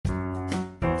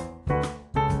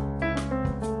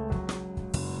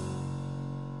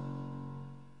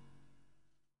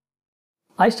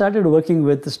I started working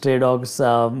with stray dogs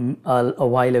a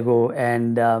while ago,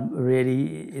 and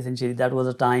really, essentially, that was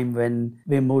a time when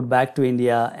we moved back to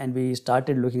India and we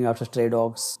started looking after stray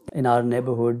dogs in our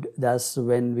neighborhood. That's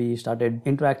when we started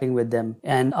interacting with them,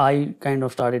 and I kind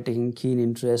of started taking keen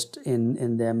interest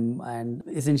in them. And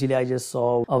essentially, I just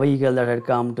saw a vehicle that had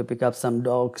come to pick up some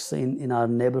dogs in our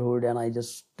neighborhood, and I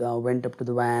just went up to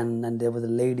the van, and there was a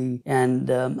lady,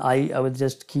 and I was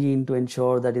just keen to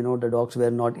ensure that the dogs were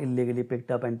not illegally picked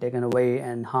up and taken away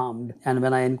and harmed. And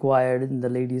when I inquired, the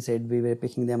lady said we were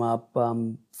picking them up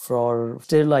for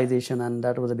sterilization, and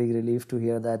that was a big relief to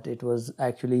hear that it was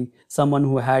actually someone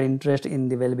who had interest in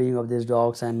the well-being of these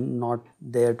dogs and not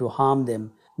there to harm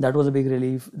them. That was a big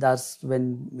relief. That's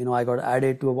when I got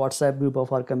added to a WhatsApp group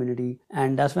of our community,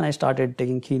 and that's when I started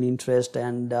taking keen interest.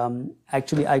 And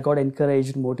actually, I got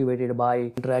encouraged, motivated by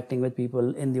interacting with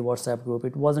people in the WhatsApp group.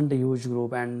 It wasn't a huge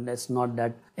group, and it's not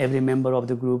that every member of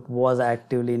the group was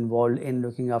actively involved in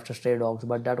looking after stray dogs,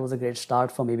 but that was a great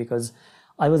start for me because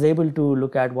I was able to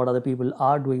look at what other people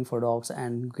are doing for dogs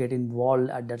and get involved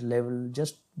at that level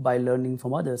just by learning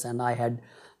from others. And I had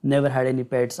never had any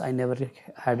pets. I never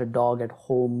had a dog at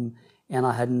home, and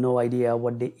I had no idea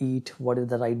what they eat, what is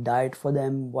the right diet for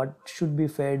them, what should be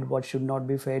fed, what should not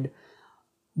be fed.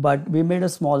 But we made a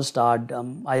small start.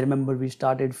 I remember we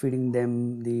started feeding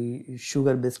them the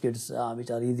sugar biscuits, which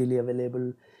are easily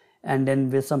available. And then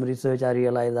with some research, I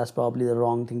realized that's probably the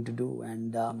wrong thing to do.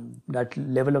 And that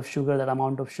level of sugar, that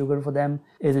amount of sugar for them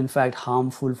is in fact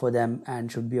harmful for them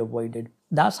and should be avoided.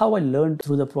 That's how I learned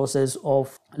through the process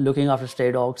of looking after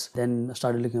stray dogs. Then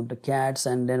started looking after cats,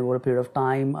 and then over a period of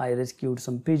time, I rescued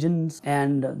some pigeons.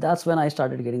 And that's when I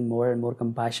started getting more and more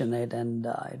compassionate. And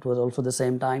it was also the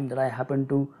same time that I happened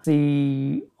to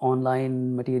see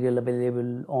online material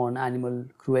available on animal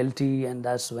cruelty, and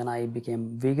that's when I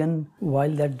became vegan.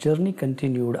 While that journey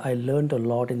continued, I learned a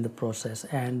lot in the process.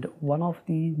 And one of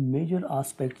the major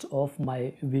aspects of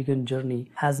my vegan journey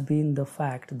has been the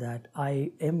fact that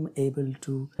I am able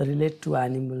to relate to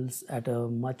animals at a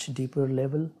much deeper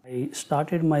level. I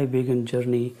started my vegan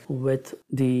journey with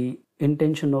the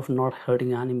intention of not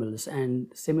hurting animals,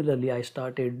 and similarly I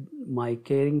started my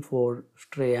caring for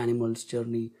stray animals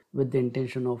journey with the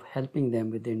intention of helping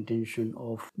them, with the intention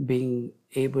of being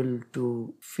able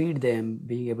to feed them,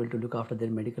 being able to look after their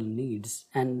medical needs.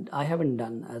 And I haven't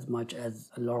done as much as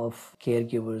a lot of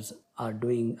caregivers are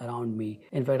doing around me.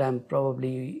 In fact, I'm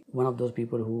probably one of those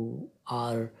people who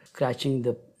are scratching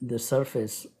the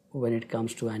surface when it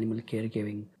comes to animal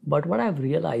caregiving. But what I've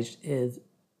realized is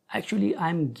actually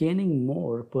I'm gaining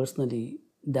more personally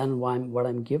than what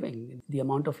I'm giving. The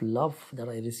amount of love that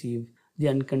I receive, the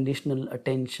unconditional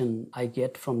attention I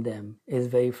get from them is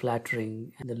very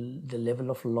flattering, and the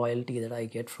level of loyalty that I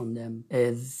get from them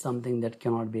is something that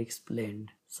cannot be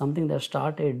explained. Something that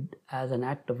started as an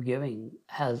act of giving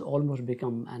has almost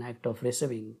become an act of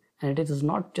receiving. And it is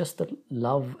not just the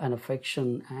love and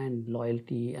affection and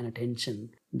loyalty and attention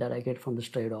that I get from the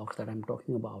stray dogs that I'm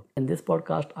talking about. In this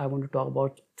podcast, I want to talk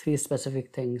about 3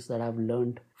 specific things that I've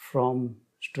learned from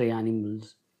stray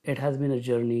animals. It has been a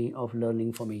journey of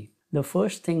learning for me. The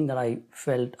first thing that I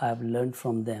felt I've learned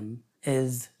from them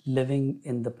is living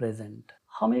in the present.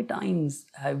 How many times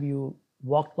have you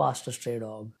walked past a stray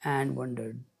dog and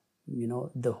wondered,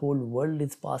 the whole world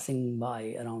is passing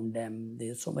by around them.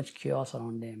 There's so much chaos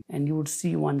around them. And you would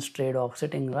see one stray dog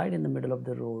sitting right in the middle of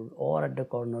the road or at the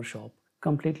corner shop,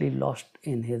 completely lost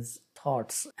in his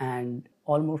thoughts and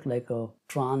almost like a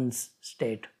trance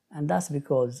state. And that's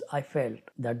because I felt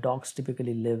that dogs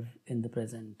typically live in the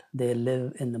present. They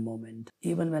live in the moment.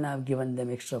 Even when I've given them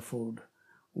extra food,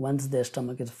 once their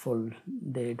stomach is full,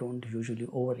 they don't usually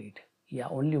overeat. Yeah,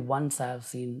 only once I have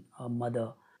seen a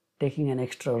mother taking an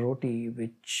extra roti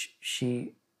which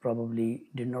she probably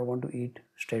did not want to eat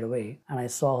straight away, and I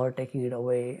saw her taking it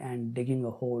away and digging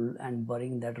a hole and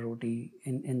burying that roti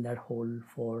in that hole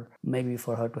for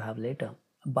her to have later.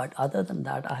 But other than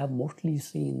that, I have mostly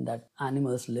seen that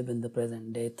animals live in the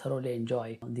present. They thoroughly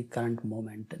enjoy the current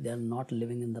moment. They are not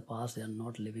living in the past, they are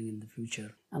not living in the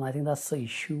future. And I think that's a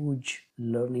huge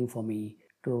learning for me,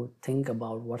 to think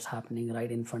about what's happening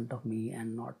right in front of me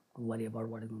and not worry about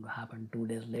what is going to happen 2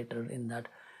 days later in that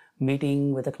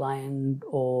meeting with a client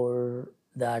or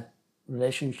that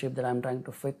relationship that I'm trying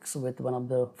to fix with one of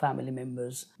the family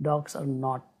members. Dogs are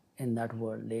not in that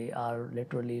world. They are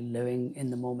literally living in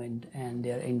the moment, and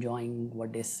they are enjoying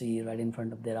what they see right in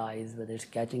front of their eyes, whether it's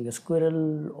catching a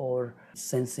squirrel or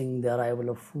sensing the arrival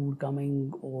of food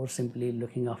coming or simply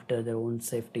looking after their own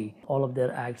safety. All of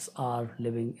their acts are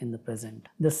living in the present.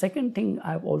 The second thing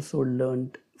I've also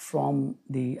learned from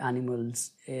the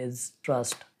animals is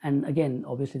trust. And again,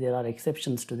 obviously, there are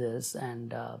exceptions to this,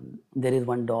 and there is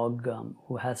one dog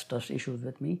who has trust issues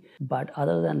with me. But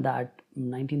other than that,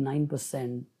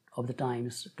 99% of the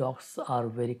times, dogs are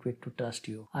very quick to trust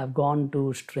you. I've gone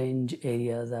to strange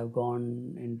areas, I've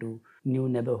gone into new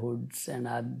neighborhoods, and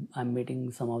I'm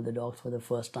meeting some of the dogs for the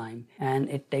first time. And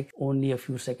it takes only a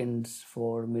few seconds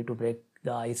for me to break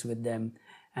the ice with them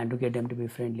and to get them to be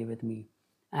friendly with me.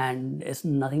 And it's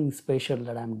nothing special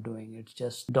that I'm doing. It's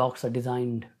just dogs are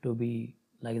designed to be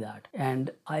like that. And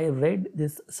I read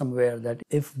this somewhere that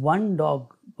if one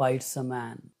dog bites a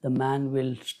man, the man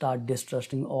will start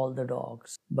distrusting all the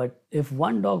dogs. But if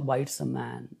one dog bites a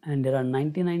man and there are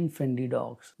 99 friendly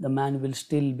dogs, the man will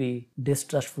still be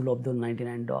distrustful of the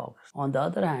 99 dogs. On the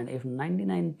other hand, if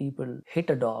 99 people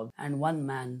hit a dog and one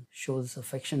man shows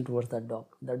affection towards that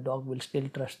dog will still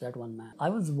trust that one man. I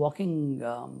was walking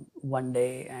one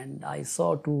day and I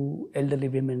saw two elderly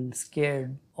women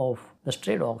scared of the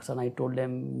stray dogs, and I told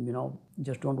them,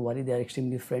 just don't worry, they are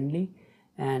extremely friendly,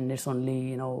 and it's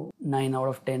only 9 out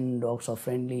of 10 dogs are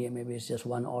friendly, and maybe it's just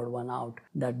one odd one out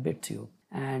that bits you.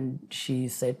 And she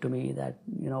said to me that,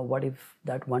 what if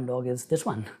that one dog is this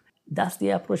one? That's the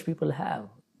approach people have.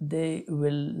 They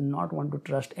will not want to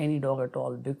trust any dog at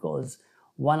all because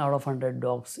 1 out of 100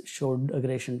 dogs showed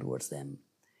aggression towards them.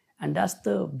 And that's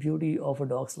the beauty of a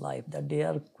dog's life, that they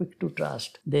are quick to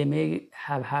trust. They may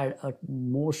have had a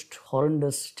most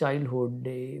horrendous childhood.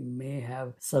 They may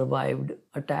have survived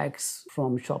attacks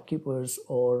from shopkeepers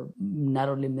or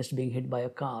narrowly missed being hit by a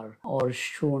car or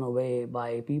shown away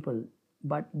by people.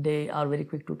 But they are very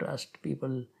quick to trust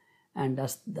people. And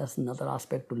that's another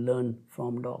aspect to learn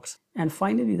from dogs. And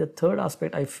finally, the third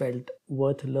aspect I felt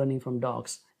worth learning from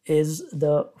dogs is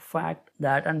the fact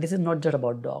that, and this is not just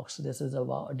about dogs, this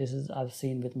is I've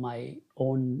seen with my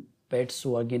own pets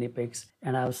who are guinea pigs,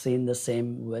 and I've seen the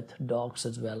same with dogs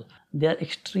as well. They are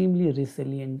extremely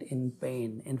resilient in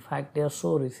pain. In fact, they are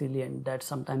so resilient that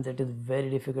sometimes it is very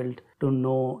difficult to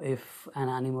know if an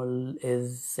animal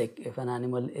is sick, if an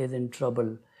animal is in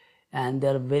trouble. And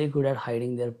they're very good at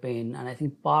hiding their pain. And I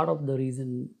think part of the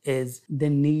reason is they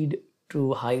need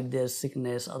to hide their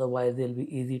sickness, otherwise they'll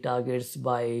be easy targets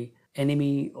by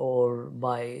enemy or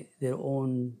by their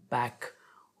own pack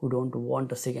who don't want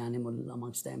a sick animal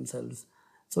amongst themselves.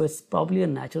 So it's probably a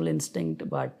natural instinct,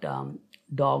 but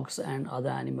dogs and other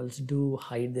animals do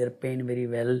hide their pain very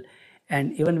well.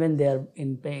 And even when they are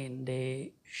in pain,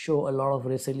 they show a lot of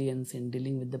resilience in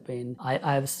dealing with the pain. I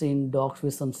have seen dogs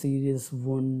with some serious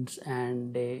wounds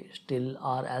and they still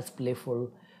are as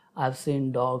playful. I've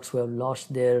seen dogs who have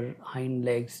lost their hind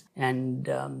legs and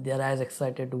they are as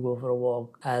excited to go for a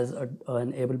walk as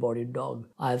an able-bodied dog.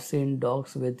 I've seen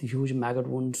dogs with huge maggot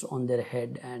wounds on their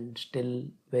head and still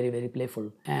very, very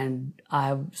playful. And I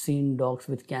have seen dogs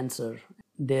with cancer.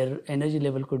 Their energy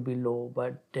level could be low,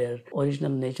 but their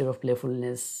original nature of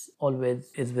playfulness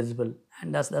always is visible.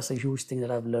 And that's a huge thing that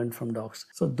I've learned from dogs.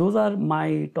 So those are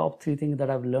my top 3 things that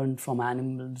I've learned from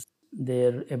animals.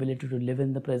 Their ability to live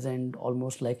in the present,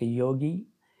 almost like a yogi.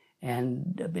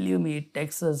 And believe me, it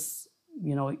takes us,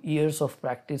 years of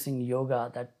practicing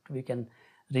yoga that we can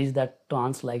reach that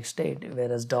trance-like state,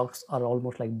 whereas dogs are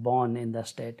almost like born in that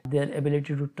state. Their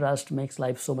ability to trust makes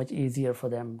life so much easier for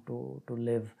them to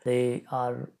live. They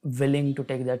are willing to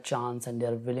take that chance and they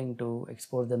are willing to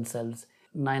expose themselves.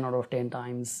 9 out of 10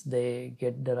 times, they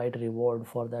get the right reward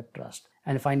for that trust.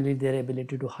 And finally, their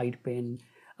ability to hide pain.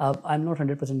 I'm not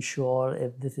 100% sure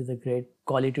if this is a great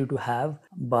quality to have,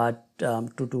 but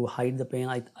to hide the pain,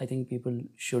 I think people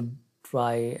should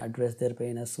try address their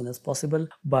pain as soon as possible.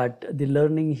 But the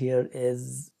learning here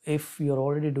is, if you're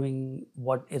already doing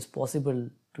what is possible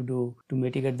to do to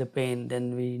mitigate the pain,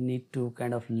 then we need to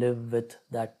kind of live with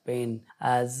that pain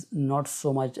as not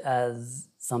so much as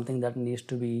something that needs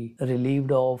to be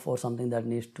relieved of or something that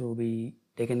needs to be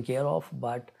taken care of,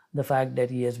 but the fact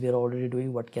that yes, we are already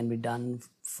doing what can be done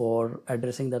for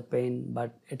addressing that pain,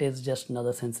 but it is just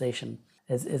another sensation.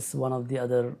 It's one of the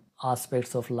other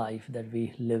aspects of life that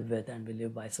we live with and we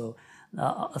live by. So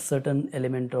a certain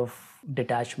element of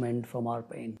detachment from our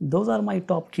pain. Those are my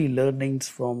top 3 learnings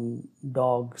from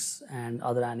dogs and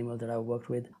other animals that I've worked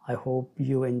with. I hope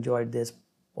you enjoyed this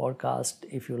podcast.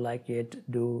 If you like it,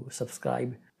 do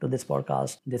subscribe to this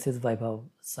podcast. This is Vaibhav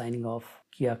signing off.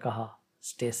 Kia kaha.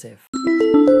 Stay safe.